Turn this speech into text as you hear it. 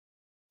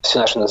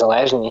всю нашу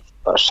незалежність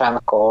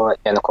Порошенко,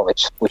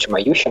 Янукович, Кучма,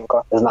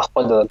 Ющенко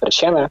знаходили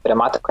причини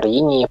тримати в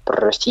країні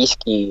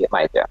проросійські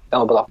медіа.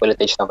 Тому була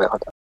політична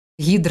вигода.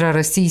 Гідра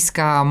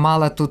російська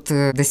мала тут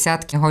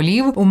десятки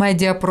голів у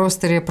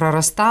медіапросторі,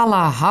 проростала,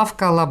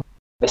 гавкала.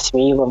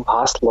 Висміював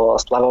гасло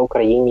 «Слава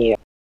Україні».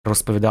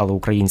 Розповідали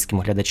українським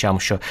глядачам,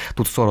 що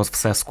тут Сорос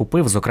все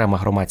скупив, зокрема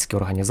громадські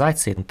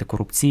організації,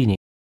 антикорупційні.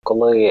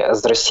 Коли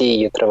з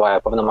Росією триває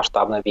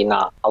повномасштабна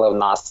війна, але в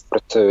нас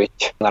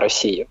працюють на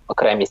Росію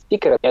окремі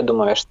спікери, я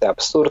думаю, що це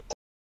абсурд.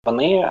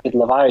 Вони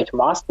підливають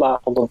масла,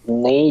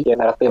 головний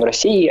наратив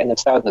Росії, а не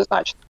все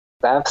однозначно.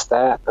 Це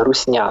все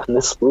русня.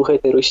 Не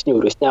слухайте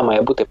русню. Русня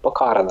має бути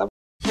покарана.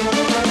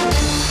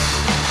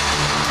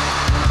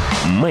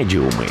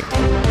 Медіуми.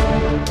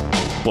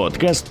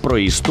 Подкаст про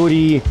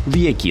історії, в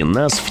які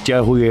нас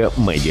втягує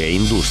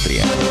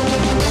медіаіндустрія.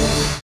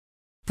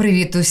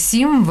 Привіт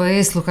усім!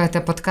 Ви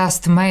слухаєте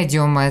подкаст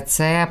 «Медіуми».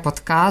 Це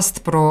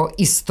подкаст про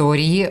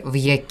історії, в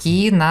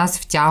які нас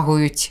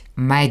втягують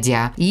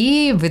медіа.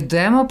 І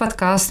ведемо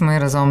подкаст ми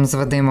разом з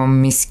Вадимом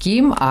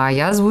Міським, а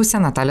я звуся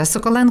Наталя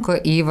Соколенко.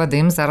 І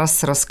Вадим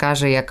зараз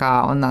розкаже,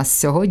 яка у нас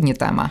сьогодні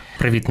тема.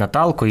 Привіт,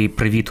 Наталко, і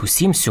привіт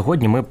усім.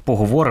 Сьогодні ми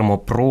поговоримо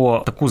про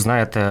таку,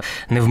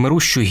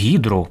 невмирущу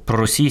гідру, про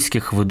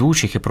російських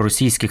ведучих і про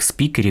російських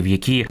спікерів,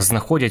 які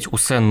знаходять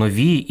усе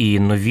нові і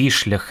нові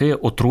шляхи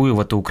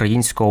отруювати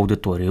українську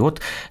аудиторію.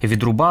 От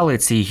відрубали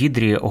цій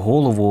гідрі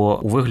голову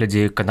у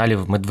вигляді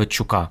каналів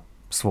Медведчука.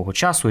 Свого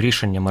часу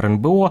рішенням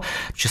РНБО.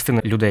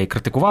 Частина людей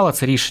критикувала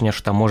це рішення,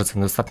 що там, може, це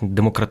недостатньо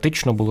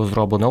демократично було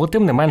зроблено, але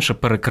тим не менше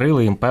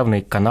перекрили їм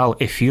певний канал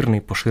ефірний,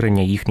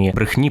 поширення їхньої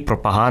брехні,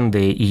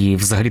 пропаганди і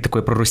взагалі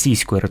такої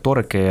проросійської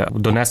риторики,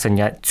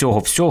 донесення цього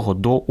всього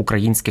до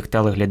українських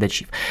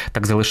телеглядачів.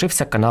 Так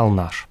залишився канал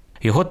 «Наш».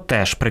 Його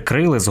теж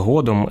прикрили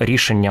згодом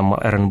рішенням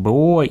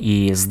РНБО,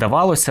 і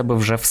здавалося би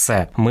вже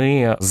все.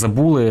 Ми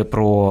забули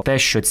про те,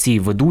 що ці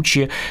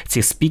ведучі,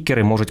 ці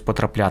спікери можуть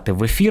потрапляти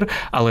в ефір,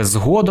 але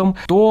згодом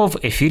то в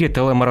ефірі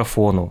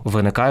телемарафону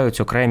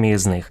виникають окремі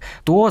з них,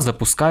 то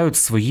запускають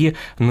свої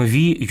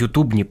нові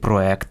ютубні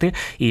проекти.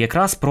 І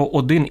якраз про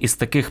один із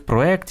таких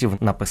проектів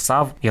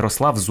написав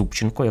Ярослав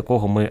Зубченко,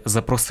 якого ми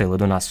запросили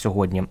до нас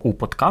сьогодні у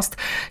подкаст.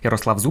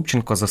 Ярослав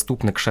Зубченко,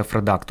 заступник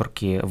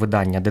шеф-редакторки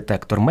видання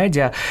 «Детектор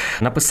Медіа»,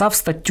 написав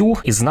статтю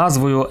із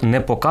назвою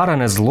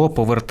 «Непокаране зло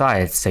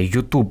повертається.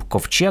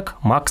 Ютуб-ковчег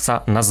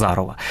Макса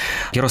Назарова».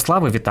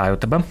 Ярославе, вітаю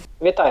тебе.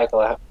 Вітаю,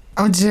 колеги.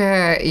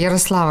 Отже,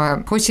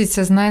 Ярославе,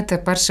 хочеться,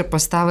 перше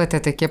поставити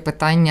таке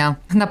питання,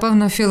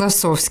 напевно,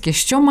 філософське.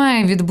 Що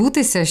має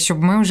відбутися,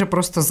 щоб ми вже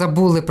просто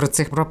забули про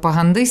цих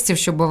пропагандистів,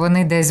 щоб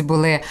вони десь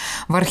були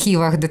в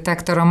архівах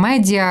детектора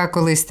медіа,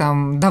 колись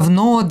там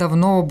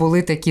давно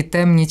були такі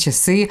темні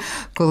часи,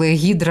 коли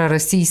гідра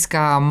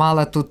російська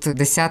мала тут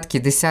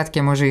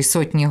десятки, може і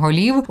сотні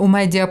голів у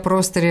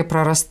медіапросторі,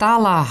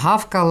 проростала,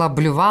 гавкала,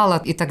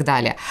 блювала і так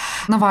далі.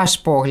 На ваш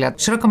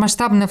погляд,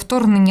 широкомасштабне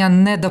вторгнення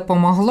не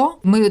допомогло?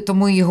 Ми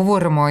тому і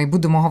говоримо, і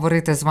будемо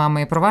говорити з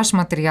вами і про ваш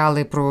матеріал,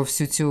 і про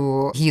всю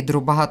цю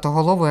гідру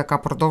багатоголову, яка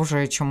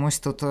продовжує чомусь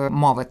тут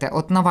мовити.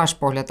 От на ваш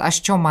погляд, а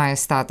що має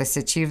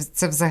статися? Чи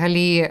це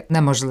взагалі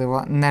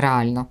неможливо,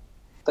 нереально?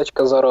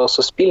 Точка зору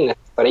суспільних,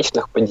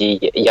 історичних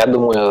подій, я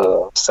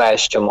думаю, все,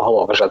 що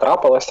могло, вже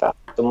трапилося.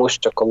 Тому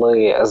що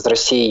коли з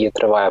Росією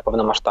триває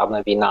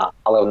повномасштабна війна,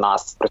 але в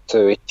нас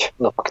працюють,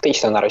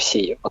 фактично на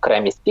Росію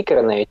окремі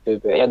спікери на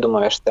Ютубі, я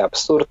думаю, що це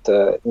абсурд.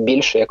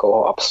 Більше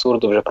якого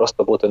абсурду вже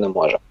просто бути не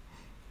може.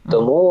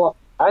 Тому,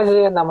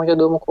 наразі, на мою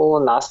думку,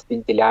 нас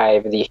відділяє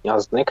від їхнього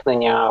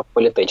зникнення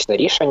політичне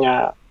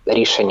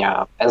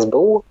рішення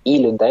СБУ і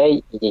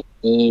людей,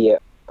 які,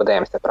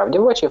 подаємося правді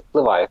в очі,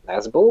 впливають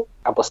на СБУ,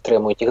 або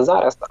стримують їх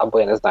зараз, або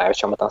я не знаю, в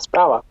чому там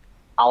справа,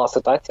 але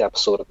ситуація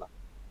абсурдна.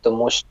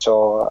 Тому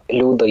що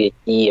люди,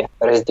 які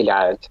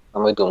розділяють,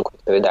 на мою думку,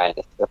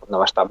 відповідальність за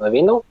повномасштабну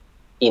війну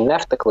і не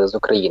втекли з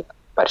України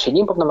в перші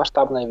дні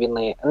повномасштабної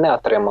війни, не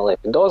отримали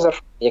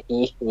підозр, як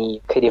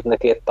їхні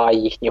керівники та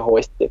їхні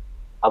гості,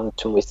 а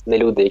чомусь не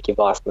люди, які,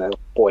 власне,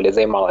 в полі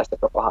займалися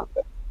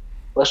пропагандою,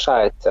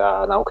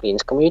 лишаються на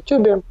українському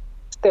Ютубі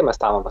з тими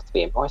самими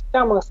своїми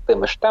гостями, з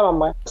тими ж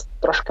темами, з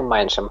трошки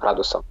меншим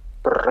градусом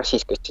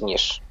проросійськості,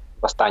 ніж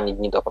в останні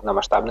дні до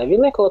повномасштабної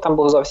війни, коли там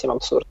був зовсім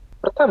абсурд.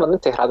 Проте вони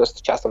цей градус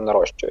з часом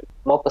нарощують.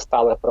 Ми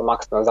писали про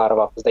Макса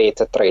Назарова,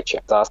 здається, 3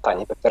 за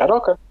останні 1,5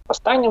 роки. В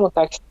останньому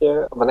тексті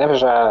вони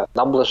вже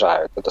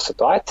наближаються до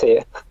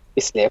ситуації,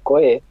 після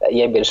якої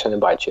я більше не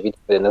бачу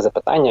відповіді на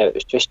запитання,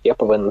 що ще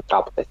повинно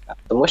трапитися.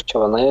 Тому що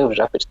вони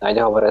вже починають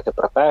говорити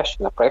про те,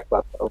 що,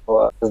 наприклад,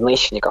 в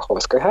знищенні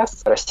Каховської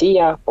ГЕС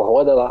Росія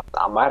погодила з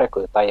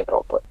Америкою та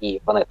Європою.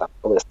 І вони там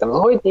були з тим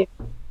згодні,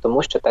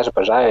 тому що теж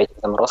бажають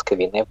заморозки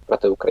війни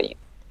проти України.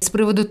 З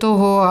приводу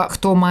того,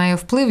 хто має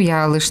вплив,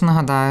 я лише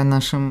нагадаю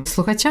нашим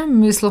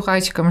слухачам і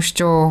слухачкам,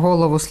 що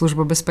голову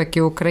Служби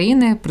безпеки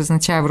України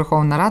призначає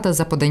Верховна Рада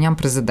за поданням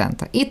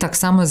президента. І так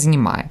само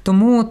знімає.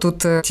 Тому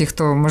тут ті,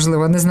 хто,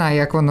 можливо, не знає,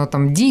 як воно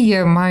там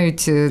діє,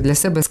 мають для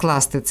себе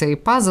скласти цей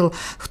пазл,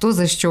 хто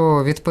за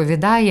що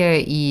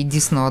відповідає і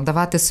дійсно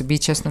давати собі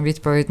чесну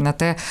відповідь на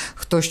те,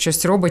 хто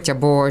щось робить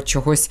або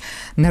чогось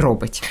не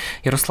робить.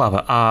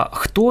 Ярославе, а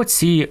хто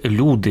ці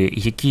люди,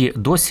 які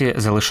досі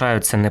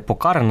залишаються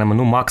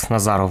непокараними? Макс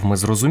Назаров ми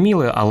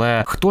зрозуміли,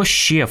 але хто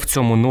ще в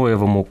цьому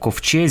Ноєвому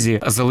ковчезі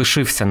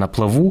залишився на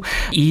плаву?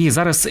 І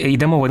зараз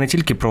йде мова не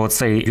тільки про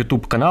цей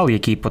YouTube-канал,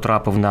 який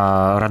потрапив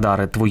на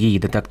радари твоєї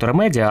детектора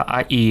медіа,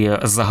 а і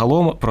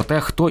загалом про те,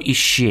 хто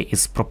іще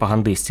із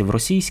пропагандистів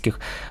російських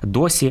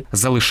досі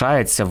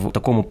залишається в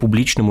такому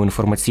публічному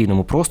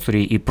інформаційному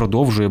просторі і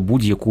продовжує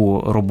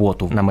будь-яку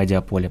роботу на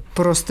медіаполі.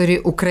 Просторі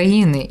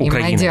України і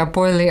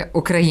медіаполі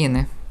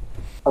України.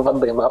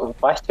 Вадиме,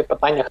 важче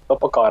питання, хто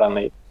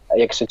покараний,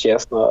 якщо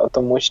чесно,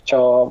 тому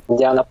що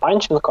Діани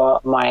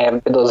Панченко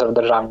має підозру в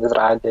державній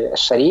зраді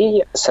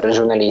шарій серед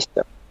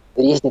журналістів.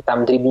 Різні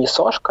там дрібні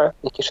сошки,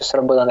 які щось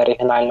робили на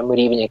регіональному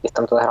рівні, якісь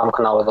там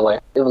телеграм-канали вели,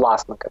 і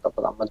власники,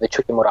 тобто там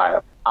Медведчук і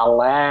Мураєв.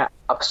 Але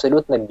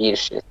абсолютна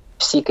більшість,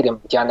 всі крім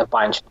Діани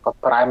Панченко,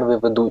 праймові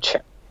ведучі,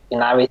 і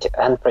навіть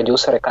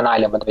генпродюсери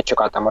каналів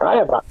Медведчука та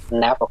Мураєва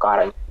не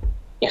покарані.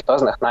 Ніхто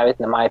з них навіть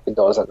не має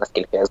підозри,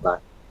 наскільки я знаю.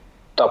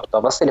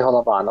 Тобто Василь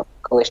Голованов,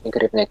 колишній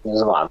керівник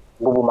NewsOne,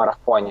 був у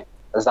марафоні,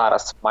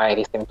 зараз має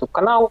різний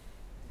YouTube-канал.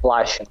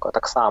 Плащенко,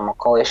 так само,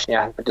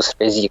 колишня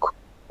продюсерка ЗІК,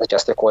 за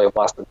час якої,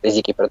 власне,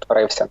 ЗІК і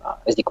перетворився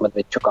на ЗІК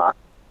Медведчука.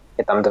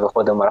 І там, де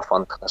виходив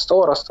марафон з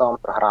Соросом,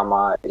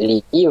 програма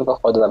Ліків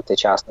виходила в цей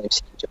час, і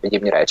всі інші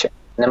подібні речі.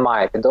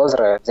 Немає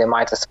підозри,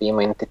 займається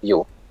своїми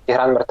інтерв'ю.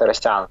 Тігран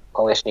Мартиросян,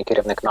 колишній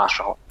керівник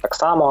нашого, так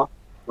само.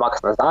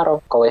 Макс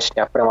Назаров,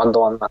 колишня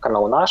примадонна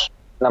каналу «Наш»,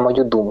 на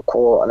мою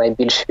думку,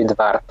 найбільш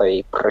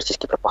відвертий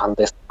проросійський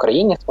пропагандист в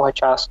Україні свого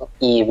часу.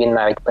 І він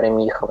навіть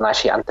переміг в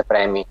нашій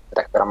антипремії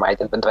детектора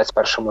медіа в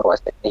 21-му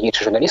році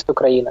найгірший журналіст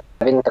України.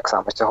 Він так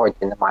само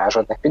сьогодні не має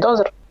жодних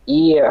підозр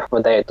і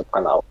веде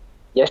YouTube-канал.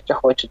 Я ще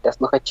хочу для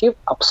слухачів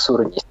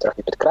абсурдність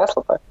трохи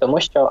підкреслити, тому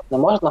що не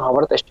можна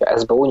говорити, що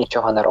СБУ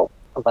нічого не робить.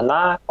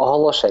 Вона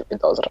оголошує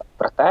підозри,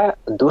 проте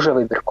дуже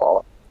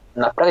вибірково.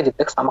 На прикладі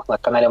тих самих на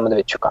каналі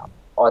Медведчука.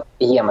 От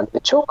є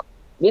Медведчук,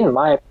 він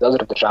має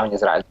підозру в державній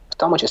зраді, в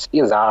тому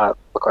числі за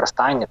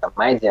використання там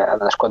медіа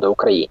на шкоду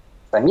Україні.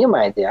 Самі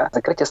медіа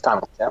закриті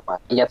санкціями.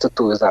 Я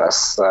цитую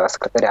зараз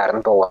секретаря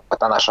РНБО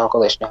та нашого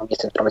колишнього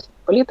міністра інформаційної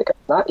політики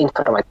за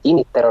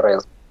інформаційний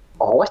тероризм.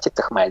 Гості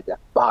цих медіа,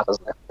 багато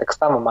з них, так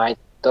само мають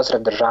підозри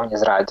в державній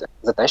зраді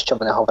за те, що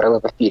вони говорили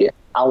в ефірі.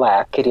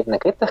 Але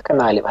керівники цих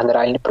каналів,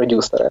 генеральні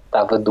продюсери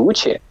та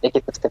ведучі, які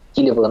це все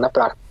втілювали на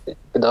практиці,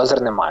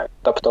 підозр не мають.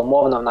 Тобто,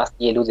 умовно, в нас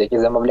є люди, які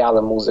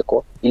замовляли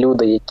музику, і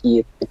люди,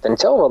 які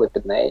підтанцьовували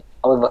під неї,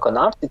 але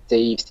виконавці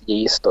цієї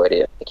всієї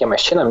історії,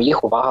 якимось чином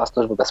їх увага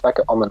Служби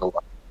безпеки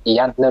оминула. І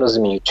я не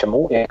розумію,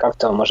 чому і яка в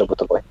цьому може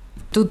бути логіка.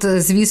 Тут,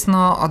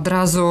 звісно,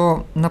 одразу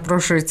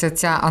напрошується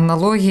ця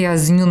аналогія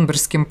з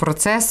Нюрнберзьким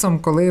процесом,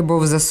 коли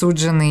був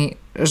засуджений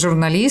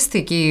журналіст,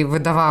 який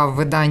видавав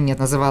видання,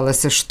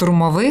 називалося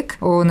 «Штурмовик»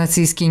 у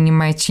нацистській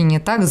Німеччині.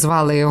 Так,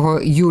 звали його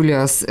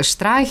Юліус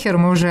Штрайхер.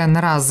 Ми вже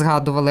не раз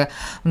згадували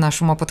в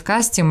нашому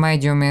подкасті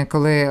 «Медіуми»,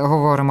 коли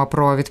говоримо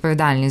про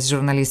відповідальність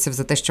журналістів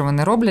за те, що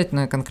вони роблять,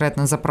 ну і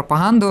конкретно за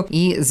пропаганду.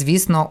 І,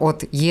 звісно,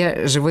 от є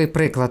живий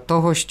приклад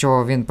того,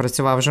 що він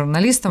працював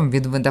журналістом,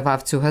 він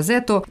видавав цю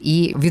газету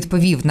і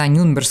відповів на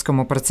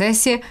Нюрнберзькому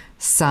процесі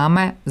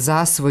саме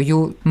за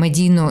свою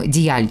медійну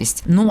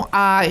діяльність. Ну,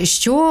 а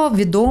що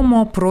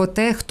відомо про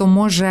те, хто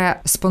може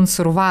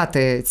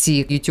спонсорувати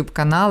ці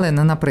YouTube-канали,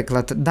 ну,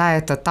 наприклад,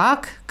 «Дайте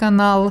так»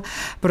 канал,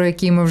 про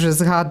який ми вже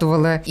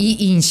згадували, і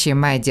інші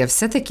медіа.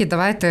 Все-таки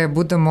давайте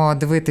будемо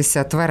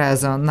дивитися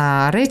тверезо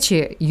на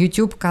речі.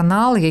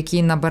 YouTube-канал,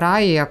 який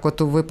набирає, як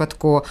от у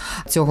випадку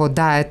цього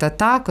 «Дайте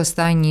так»,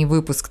 останній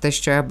випуск, те,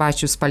 що я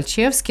бачу з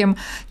Пальчевським,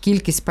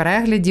 кількість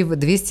переглядів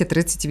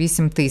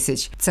 238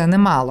 тисяч. Це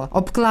немало.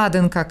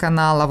 Обкладинка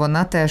канала,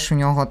 вона теж у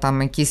нього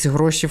там якісь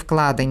гроші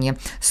вкладені.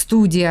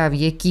 Студія, в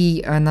якій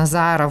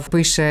Назаров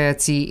пише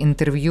ці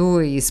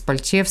інтерв'ю із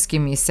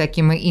Пальчевським, і з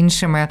всякими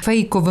іншими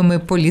фейковими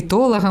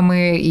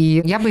політологами,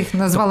 і я би їх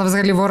назвала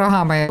взагалі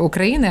ворогами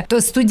України,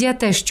 то студія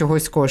теж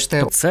чогось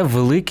коштує. Це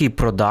великий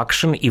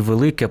продакшн і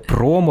велике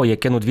промо,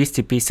 яке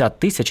 250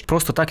 тисяч,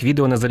 просто так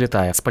відео не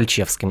залітає з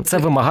Пальчевським. Це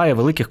вимагає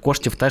великих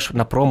коштів теж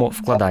на промо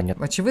вкладання.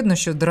 Очевидно,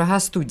 що дорога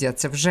студія,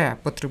 це вже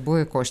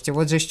потребує коштів.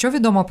 Отже, що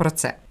відомо про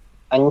це?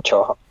 А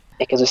нічого.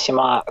 Як і з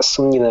усіма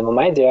сумнівними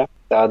медіа,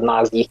 це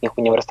одна з їхніх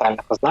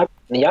універсальних ознак,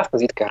 неясно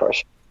звідки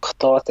гроші.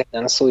 Хто це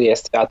фінансує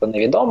свято,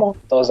 невідомо,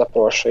 хто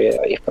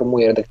запрошує і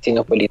формує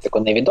редакційну політику,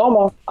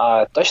 невідомо.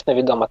 А точно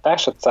відомо те,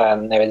 що це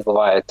не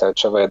відбувається,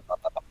 очевидно,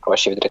 на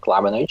гроші від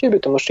реклами на YouTube,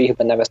 тому що їх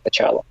би не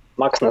вистачало.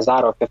 Макс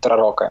Назаров 1,5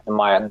 роки не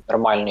має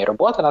нормальної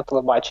роботи на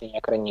телебаченні,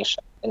 як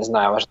раніше. Я не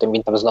знаю, може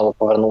він там знову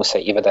повернувся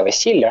і веде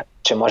весілля,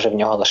 чи може в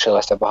нього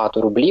лишилося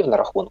багато рублів на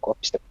рахунку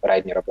після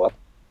попередньої роботи.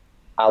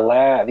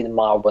 але він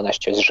мав би на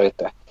щось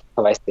жити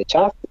весь цей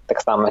час,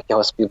 так само, як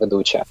його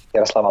співведуча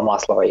Ярослава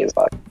Маслова її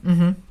звати.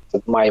 Угу.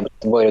 Тут має бути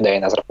двоє людей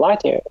на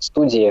зарплаті,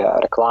 студія,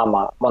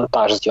 реклама,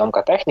 монтаж,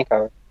 зйомка,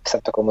 техніка, все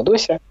в такому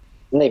дусі.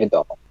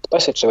 Невідомо.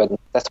 Хтось, очевидно,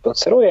 це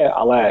спонсорує,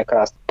 але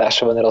якраз те,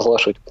 що вони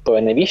розголошують, хто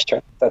і навіщо,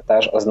 це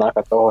теж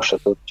ознака того, що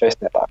тут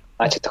щось не так.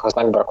 Наче цих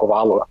ознак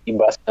бракувало і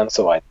без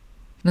фінансування.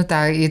 Ну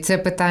так, і це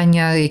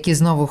питання, які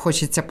знову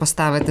хочеться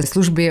поставити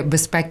Службі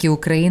безпеки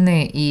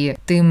України і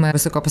тим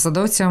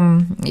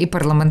високопосадовцям, і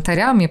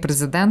парламентарям, і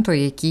президенту,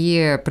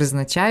 які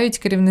призначають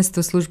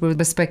керівництво Служби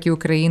безпеки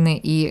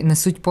України і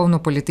несуть повну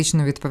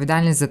політичну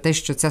відповідальність за те,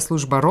 що ця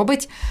служба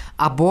робить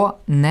або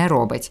не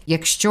робить.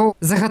 Якщо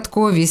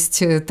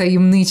загадковість,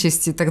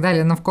 таємничість і так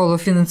далі навколо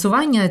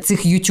фінансування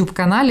цих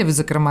YouTube-каналів,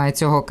 зокрема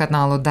цього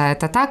каналу «Да,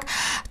 це так»,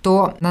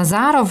 то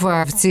Назаров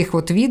в цих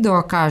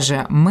відео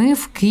каже: «Ми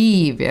в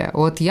Києві,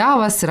 от я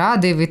вас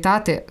радий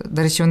вітати».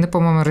 До речі, вони,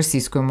 по-моєму,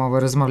 російською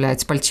мовою розмовляють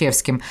з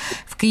Пальчевським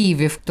в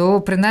Києві.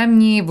 То,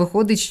 принаймні,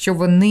 виходить, що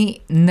вони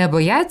не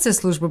бояться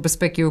Служби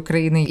безпеки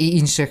України і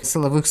інших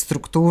силових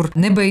структур,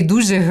 не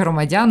байдужих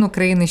громадян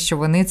України, що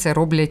вони це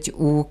роблять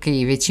у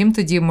Києві. Чим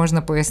тоді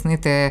можна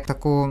пояснити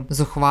таку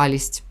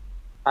зухвалість?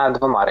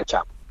 Двома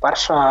речами.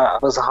 Перша,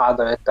 ви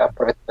згадуєте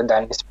про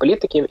відповідальність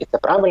політиків, і це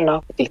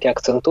правильно. Я тільки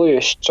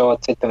акцентую, що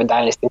це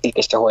відповідальність не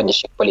тільки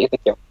сьогоднішніх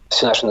політиків.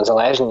 Всю нашу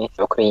незалежність,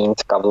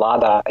 українська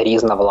влада,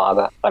 різна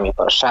влада, там і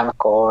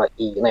Порошенко,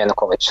 і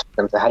Янукович,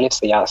 там взагалі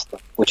все ясно,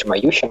 Кучма,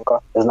 Ющенко,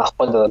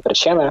 знаходили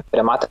причини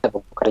тримати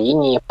в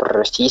Україні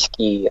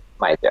проросійські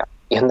медіа,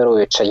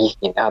 ігноруючи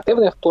їхній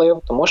негативний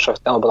вплив, тому що в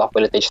цьому була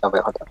політична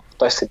вигода.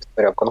 Хтось собі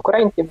створював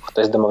конкурентів,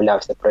 хтось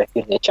домовлявся про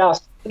ефірний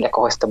час, для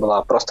когось це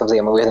була просто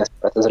взаємовигідна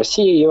співпраця з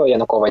Росією.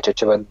 Янукович,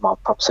 очевидно, мав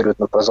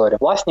абсолютно прозорі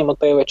власні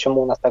мотиви,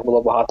 чому у нас так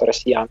було багато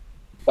росіян.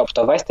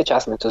 Тобто весь цей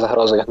час ми цю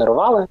загрозу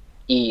ігнорували,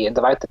 і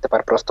давайте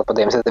тепер просто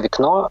подивимося за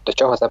вікно, до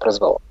чого це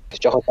призвело. До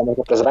чого це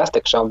може призвести,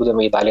 якщо ми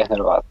будемо її далі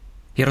ігнорувати.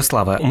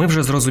 Ярославе, ми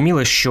вже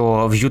зрозуміли,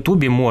 що в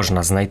Ютубі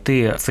можна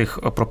знайти цих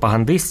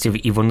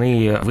пропагандистів, і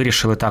вони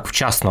вирішили так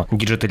вчасно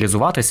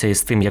діджиталізуватися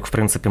із тим, як, в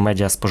принципі,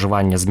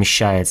 медіаспоживання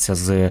зміщається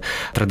з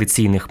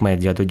традиційних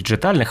медіа до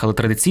діджитальних, але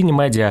традиційні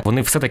медіа,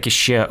 вони все-таки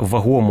ще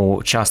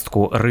вагому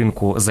частку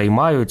ринку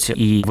займають,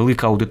 і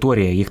велика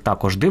аудиторія їх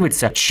також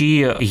дивиться.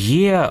 Чи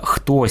є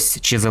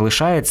хтось, чи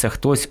залишається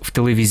хтось в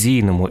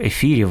телевізійному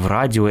ефірі, в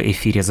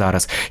радіоефірі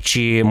зараз?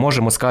 Чи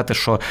можемо сказати,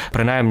 що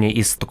принаймні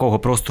із такого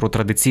простору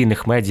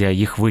традиційних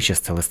медіа їх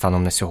вичистили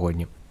станом на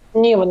сьогодні?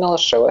 Ні, вони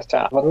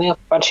лишилися. Вони в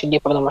перші дні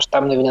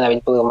повномасштабної війни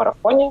навіть були в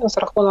марафоні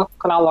за рахунок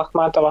каналу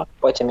Ахметова,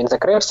 потім він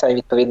закрився і,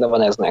 відповідно,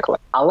 вони зникли.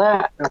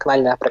 Але на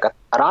каналі, наприклад,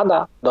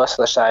 Рада, досі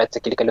лишається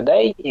кілька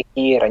людей,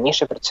 які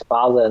раніше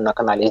працювали на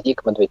каналі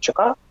Здік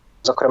Медведчука.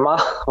 Зокрема,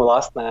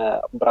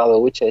 власне, брали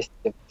участь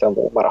в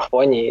цьому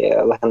марафоні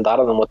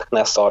легендарному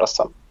 «Тхне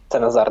Соросом». Це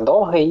Назар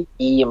Довгий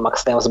і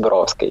Максим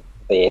Зборовський,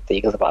 здається,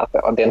 їх звати.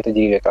 Один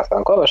тоді якраз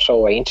ранкове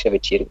шоу, а інший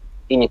вечірній.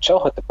 І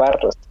нічого,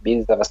 тепер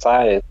собі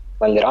зависає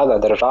Рада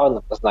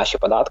державна, за наші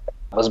податки.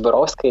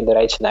 Зборовський, до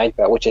речі, навіть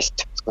брав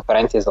участь в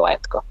конференції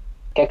Зеленського.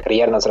 Таке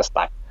кар'єрне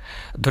зростання.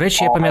 До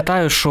речі, я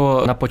пам'ятаю,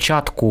 що на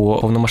початку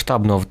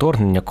повномасштабного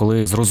вторгнення,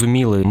 коли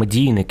зрозуміли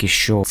медійники,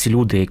 що ці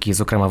люди, які,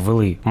 зокрема,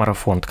 вели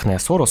марафон «Тхне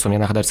Соросом», я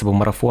нагадаю, це був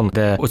марафон,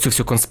 де оцю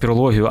всю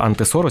конспірологію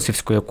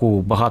антисоросівську,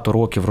 яку багато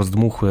років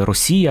роздмухує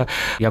Росія,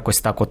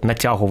 якось так от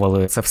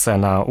натягували це все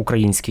на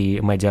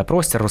український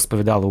медіапростір,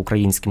 розповідали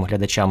українським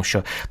глядачам,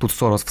 що тут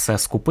Сорос все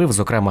скупив,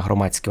 зокрема,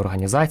 громадські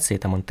організації,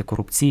 там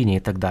антикорупційні і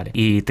так далі.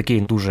 І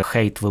такий дуже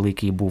хейт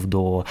великий був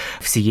до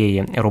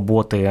всієї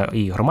роботи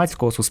і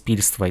громадського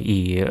суспільства,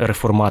 і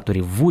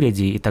реформаторів в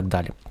уряді і так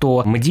далі.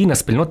 То медійна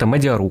спільнота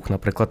 «Медіарух»,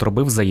 наприклад,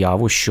 робив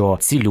заяву, що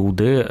ці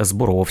люди,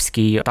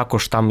 Зборовський,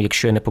 також там,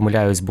 якщо я не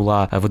помиляюсь,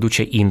 була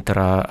ведуча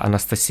Інтера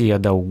Анастасія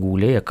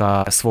Даугулі,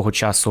 яка свого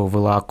часу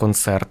вела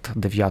концерт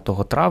 9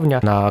 травня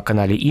на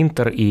каналі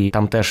Інтер, і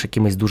там теж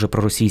якимись дуже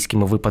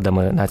проросійськими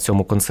випадами на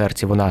цьому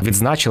концерті вона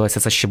відзначилася.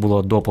 Це ще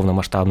було до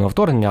повномасштабного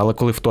вторгнення, але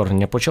коли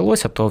вторгнення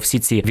почалося, то всі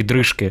ці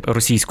відрижки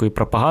російської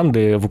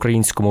пропаганди в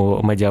українському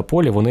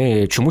медіаполі,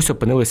 вони чомусь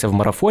опинилися в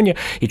марафоні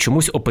і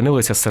чомусь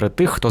опинилися серед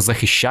тих, хто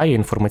захищає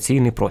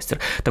інформаційний простір.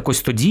 Так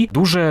ось тоді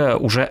дуже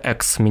уже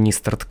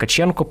екс-міністр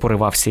Ткаченко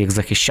поривався їх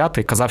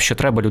захищати, казав, що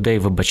треба людей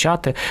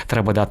вибачати,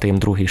 треба дати їм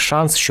другий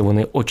шанс, що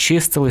вони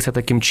очистилися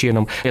таким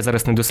чином. Я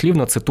зараз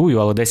недослівно цитую,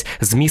 але десь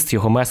зміст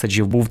його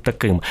меседжів був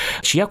таким.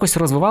 Чи якось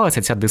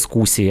розвивалася ця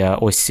дискусія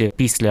ось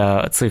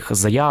після цих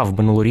заяв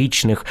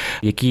минулорічних,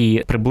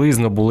 які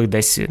приблизно були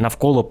десь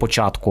навколо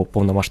початку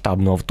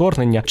повномасштабного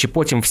вторгнення, чи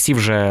потім всі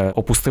вже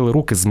опустили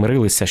руки,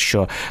 змирилися,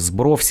 що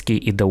Зборовський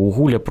і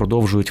Даугуля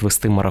продовжують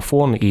вести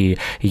марафон і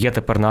є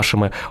тепер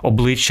нашими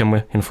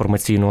обличчями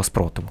інформаційного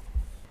спротиву?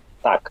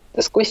 Так,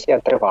 дискусія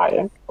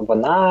триває.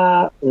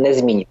 Вона не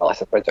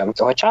змінювалася протягом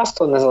цього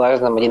часу.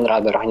 Незалежна медійна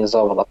рада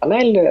організовувала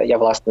панель, я,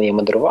 власне, її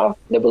модерував,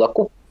 де була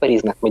купа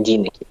різних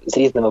медійників з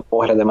різними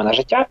поглядами на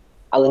життя,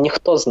 але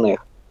ніхто з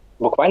них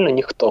буквально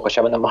ніхто,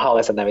 хоча б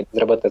намагалися навіть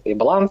зробити цей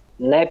баланс,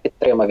 не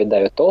підтримав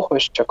ідею того,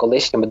 що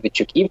колишні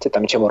медведчуківці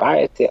там чи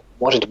мураєвці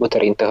можуть бути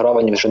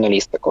реінтегровані в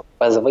журналістику.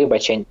 Без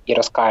вибачень і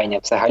розкаяння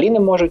взагалі не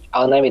можуть,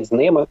 але навіть з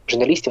ними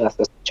журналістів нас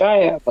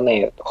вистачає,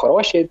 вони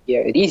хороші,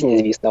 є різні,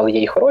 звісно, але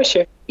є і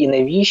хороші. І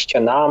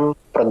навіщо нам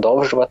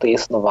продовжувати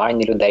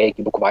існування людей,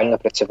 які буквально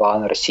працювали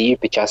на Росію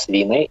під час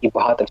війни і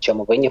багато в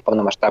чому винні в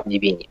повномасштабній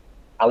війні?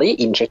 Але є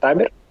інший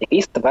табір,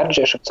 який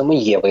стверджує, що в цьому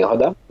є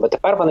вигода, бо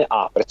тепер вони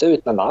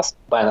працюють на нас,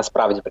 бо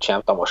насправді причина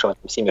в тому, що ми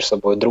там всі між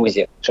собою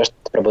друзі, що ж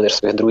ти прибудеш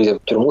своїх друзів в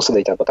тюрму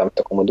сидить або там в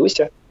такому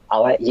дусі.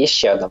 Але є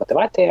ще одна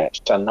мотивація,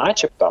 що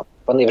начебто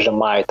вони вже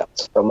мають там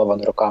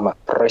сформовану роками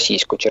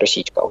проросійську чи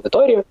російську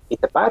аудиторію, і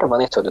тепер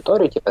вони цю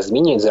аудиторію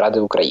змінюють заради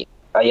України.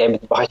 А я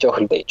від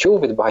багатьох людей чув,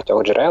 від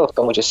багатьох джерел, в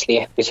тому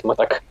числі, скажімо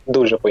так,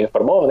 дуже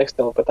поінформованих в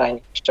цьому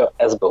питанні, що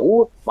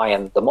СБУ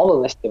має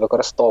домовленості,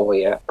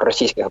 використовує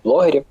російських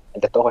блогерів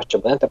для того,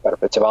 щоб вони тепер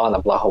працювали на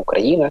благо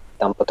України,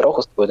 там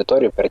потроху свою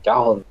аудиторію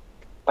перетягували.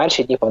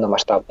 Перші дні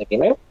повномасштабної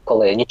війни,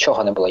 коли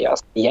нічого не було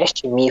ясно, я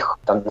ще міг,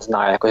 там, не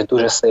знаю, якось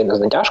дуже сильно з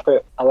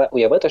натяжкою, але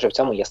уявити, що в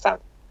цьому є сенс.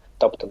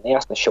 Тобто не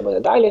ясно, що буде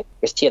далі,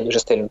 Росія дуже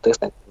сильно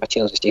тисне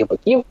інформаційно з усіх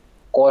боків,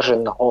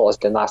 кожен голос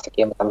для нас,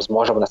 який ми там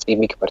зможемо на свій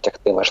бік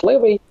протягти,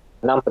 важливий.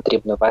 Нам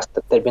потрібно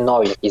вести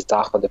термінові якісь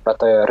заходи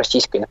проти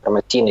російської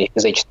інформаційної і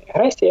фізичної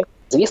агресії.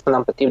 Звісно,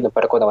 нам потрібно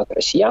переконувати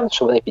росіян,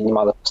 що вони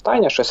піднімали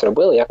повстання, щось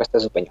робили, якось це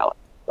зупиняли.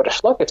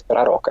 Пройшло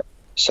 1,5 роки.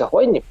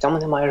 Сьогодні в цьому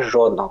немає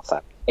жодного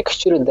сенсу.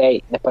 Якщо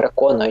людей не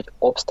переконують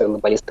обстріли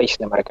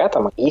балістичними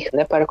ракетами, їх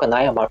не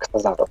переконає Макс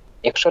Назаров.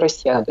 Якщо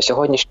росіяни до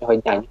сьогоднішнього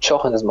дня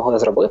нічого не змогли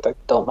зробити,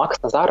 то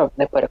Макс Назаров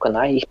не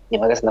переконає їх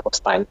підніматися на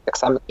повстання. Так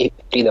само і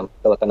Freedom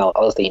телеканал,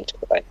 але за інші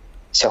питання.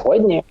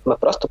 Сьогодні ми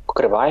просто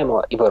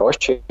покриваємо і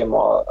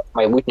вирощуємо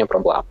майбутню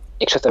проблему,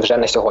 якщо це вже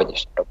не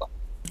сьогоднішня проблема.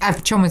 А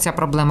в чому ця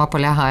проблема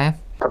полягає?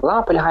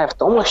 Проблема полягає в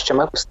тому, що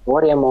ми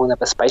створюємо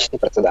небезпечний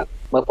прецедент.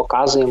 Ми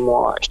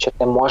показуємо, що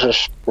ти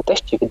можеш не те,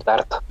 що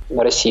відверто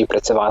на Росії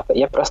працювати.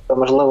 Я просто,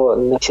 можливо,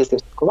 не всі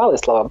слідкували,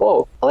 слава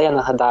Богу, але я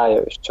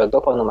нагадаю, що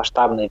до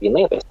повномасштабної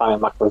війни той самий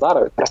Макс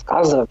Назаров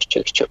розказував, що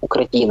якщо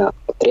Україна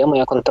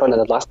отримує контроль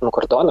над власним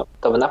кордоном,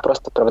 то вона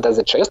просто проведе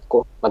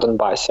зачистку на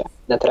Донбасі.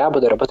 Не треба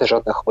буде робити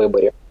жодних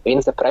виборів.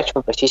 Він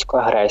заперечував російську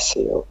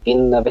агресію,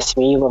 він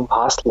висміював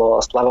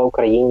гасло «Слава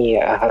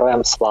Україні!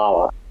 Героям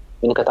слава!».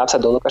 Він катався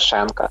до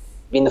Лукашенка.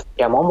 Він в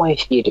прямому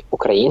ефірі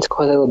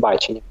українського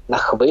телебачення на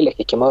хвилях,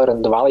 які ми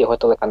орендували його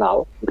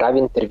телеканал, брав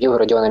інтерв'ю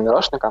Родіона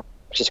Мірошника,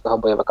 російського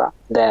бойовика,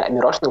 де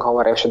Мірошник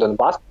говорив, що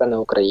Донбас – це не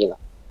Україна.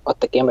 От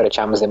такими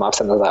речами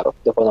займався Назаров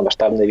до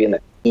повномасштабної війни.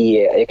 І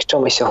якщо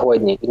ми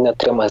сьогодні він не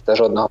отримає за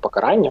жодного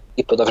покарання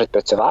і продовжить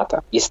працювати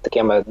із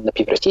такими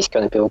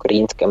напівросійськими,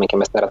 напівукраїнськими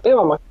якимись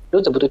наративами,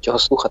 люди будуть його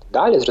слухати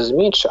далі,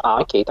 зрозуміють, що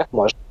окей, так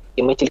можна.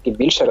 І ми тільки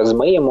більше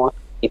розмиємо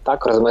і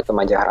так розмиту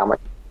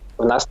медіаграмотність.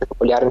 У нас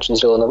найпопулярніші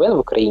джерело новин в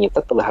Україні –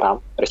 це Телеграм,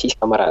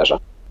 російська мережа.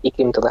 І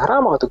крім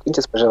Телеграма, от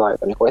українці споживають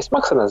там якогось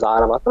Макса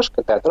Назарова,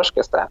 трошки те,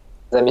 трошки все.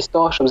 Замість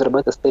того, щоб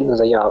зробити стильну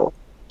заяву,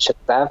 що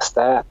це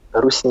все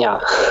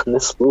русня. Не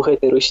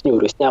слухайте русню,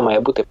 русня має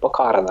бути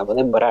покарана,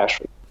 вони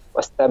брешуть.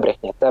 Ось це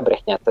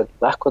брехня, це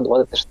легко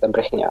доводити, що це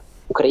брехня.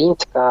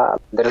 Українська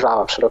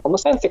держава в широкому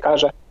сенсі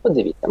каже,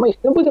 дивіться, ми їх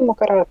не будемо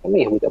карати, ми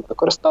їх будемо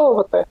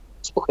використовувати,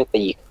 слухайте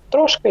їх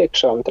трошки,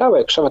 якщо вам треба,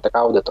 якщо ви така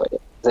аудиторія.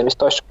 Замість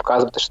того, щоб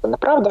показувати, що це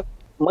неправда,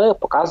 ми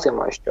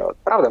показуємо, що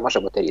правда може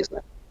бути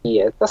різною.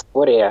 І це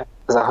створює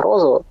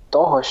загрозу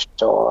того,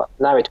 що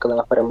навіть коли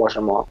ми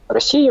переможемо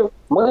Росію,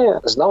 ми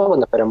знову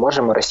не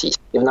переможемо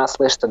російську. І в нас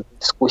лише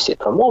дискусії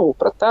про мову,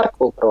 про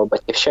церкву, про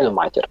батьківщину,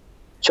 матір.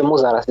 Чому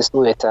зараз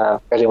існує ця,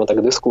 скажімо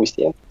так,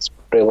 дискусія з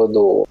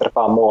приводу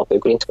серпа, молота і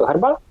українського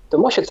герба?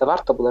 Тому що це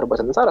варто було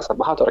робити не зараз, а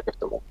багато років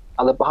тому.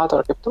 Але багато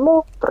років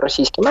тому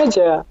російські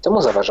медіа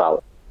цьому заважали.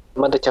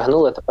 Ми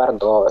дотягнули тепер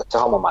до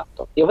цього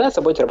моменту. І вони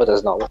це будуть робити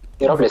знову.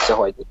 І роблять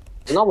сьогодні.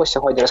 Знову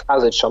сьогодні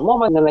розказують, що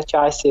мова не на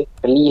часі,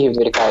 релігії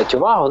відволікають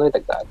увагу, ну і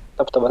так далі.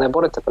 Тобто вони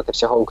борються проти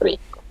всього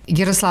українського.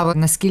 Ярославе,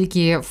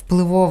 наскільки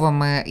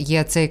впливовими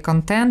є цей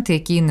контент,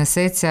 який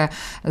несеться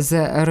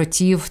з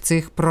ротів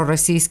цих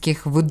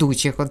проросійських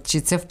ведучих? От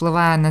чи це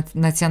впливає на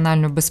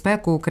національну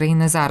безпеку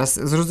України зараз?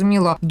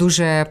 Зрозуміло,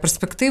 дуже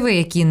перспективи,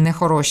 які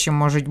нехороші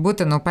можуть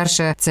бути. Ну,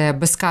 перше, це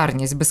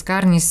безкарність.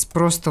 Безкарність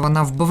просто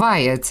вона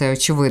вбиває, це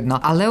очевидно.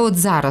 Але от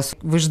зараз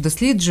ви ж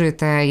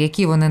досліджуєте,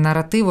 які вони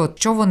наративи,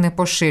 що вони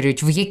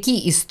поширюють, в які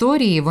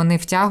історії вони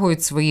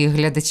втягують своїх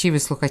глядачів і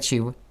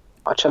слухачів?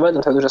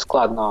 Очевидно, це дуже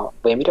складно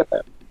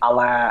виміряти.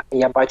 Але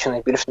я бачу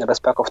найбільшу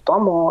небезпеку в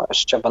тому,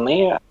 що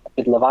вони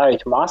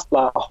підливають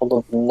масла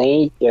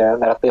головний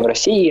наратив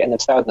Росії, а не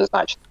все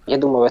однозначно. Я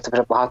думаю, ви це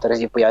вже багато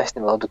разів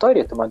пояснювали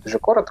аудиторії, тому дуже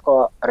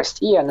коротко.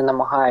 Росія не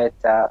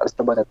намагається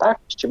зробити так,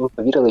 щоб ми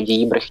повірили в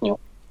її брехню.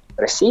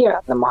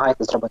 Росія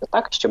намагається зробити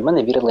так, щоб ми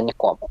не вірили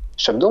нікому.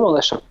 Щоб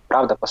думали, що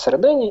правда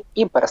посередині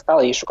і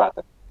перестали її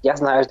шукати. Я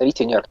знаю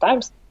журналістів New York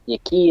Times,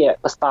 які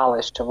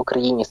писали, що в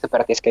Україні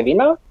сепаратистська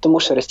війна, тому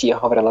що Росія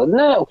говорила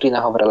одне,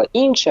 Україна говорила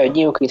інше,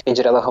 одні українські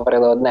джерела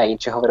говорили одне,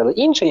 інші говорили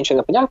інше, нічого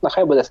непонятно,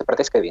 хай буде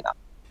сепаратистська війна.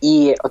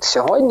 І от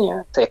сьогодні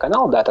цей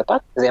канал «Дата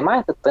так»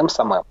 займається тим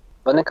самим.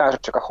 Вони кажуть,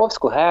 що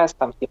Каховську ГЕС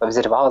там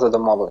взірвали за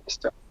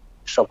домовленістю,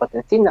 що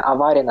потенційна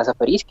аварія на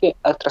Запорізькій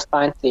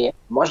електростанції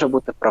може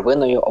бути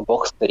провиною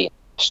обох сторін.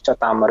 Що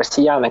там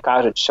росіяни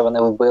кажуть, що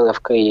вони вбили в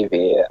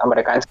Києві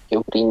американських і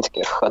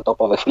українських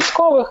топових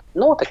військових,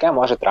 таке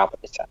може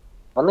трапитися.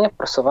 Вони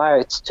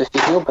просувають цю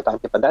фігню, бо там,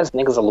 де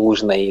зник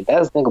Залужний,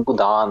 де зник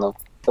Буданов.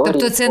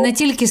 Тобто це не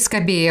тільки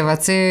Скабєєва,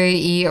 це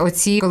і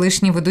оці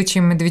колишні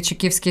ведучі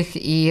медведчуківських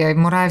і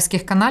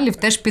мураєвських каналів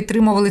теж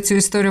підтримували цю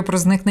історію про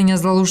зникнення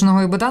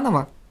Залужного і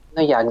Буданова?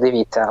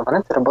 Дивіться,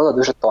 вони це робили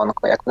дуже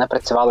тонко, як вони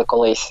працювали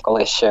колись,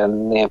 коли ще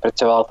не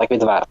працювали так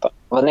відверто.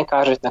 Вони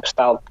кажуть на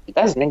кшталт,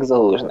 де зник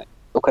Залужний.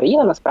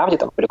 Україна насправді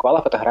там публікувала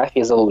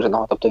фотографії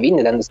Залужного, тобто він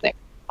ніде не зник.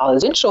 Але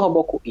з іншого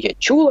боку, я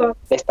чула,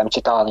 десь там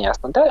читала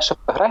неясно де, що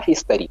фотографії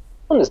старі.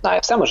 Не знаю,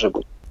 все може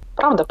бути.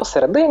 Правда,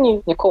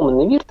 посередині, нікому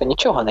не вірте,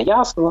 нічого не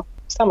ясно,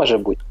 все може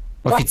бути.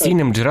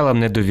 Офіційним джерелам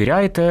не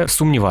довіряєте,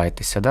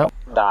 сумніваєтеся, да?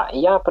 Так,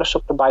 я прошу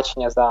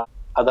пробачення за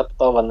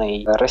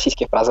адаптований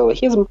російський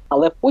фразеологізм,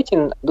 але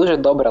Путін дуже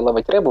добре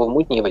ловить рибу в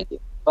мутній воді.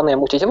 Вони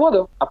мутять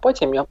воду, а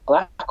потім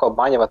легко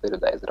обманювати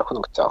людей за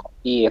рахунок цього.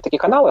 І такі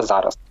канали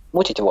зараз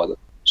мутять воду.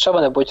 Що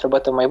вони будуть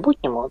робити в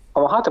майбутньому?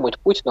 Помагатимуть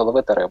Путіну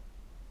ловити рибу.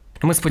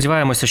 Ми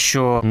сподіваємося,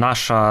 що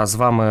наша з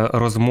вами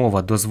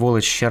розмова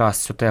дозволить ще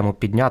раз цю тему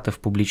підняти в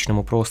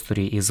публічному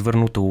просторі і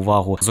звернути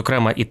увагу,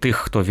 зокрема, і тих,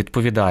 хто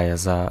відповідає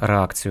за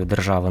реакцію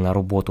держави на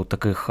роботу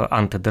таких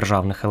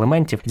антидержавних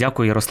елементів.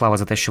 Дякую, Ярослава,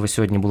 за те, що ви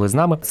сьогодні були з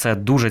нами. Це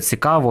дуже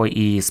цікаво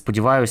і,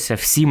 сподіваюся,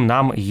 всім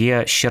нам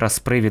є ще раз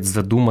привід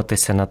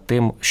задуматися над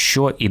тим,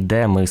 що і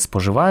де ми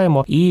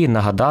споживаємо, і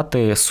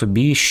нагадати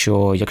собі,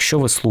 що якщо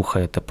ви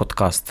слухаєте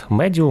подкаст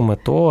 «Медіуми»,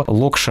 то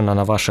локшина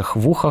на ваших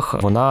вухах,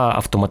 вона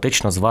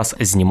автоматично з вас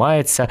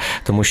знімається,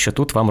 тому що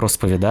тут вам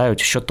розповідають,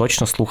 що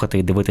точно слухати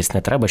і дивитись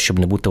не треба, щоб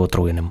не бути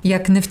отруєним.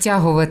 Як не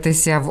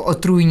втягуватися в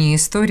отруйні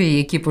історії,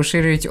 які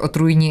поширюють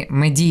отруйні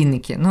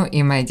медійники,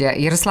 і медіа.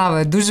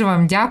 Ярославе, дуже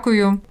вам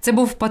дякую. Це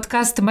був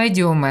подкаст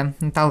 «Медіуми».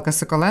 Наталка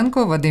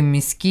Соколенко, Вадим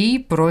Міський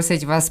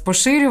просять вас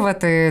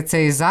поширювати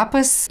цей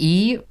запис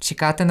і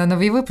чекати на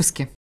нові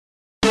випуски.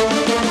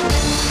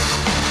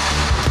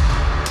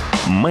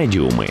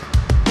 «Медіуми» –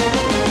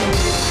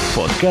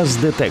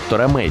 подкаст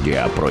детектора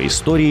медіа про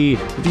історії,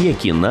 в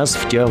які нас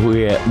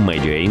втягує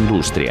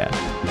медіаіндустрія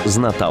з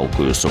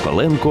Наталкою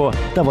Соколенко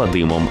та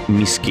Вадимом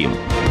Міським.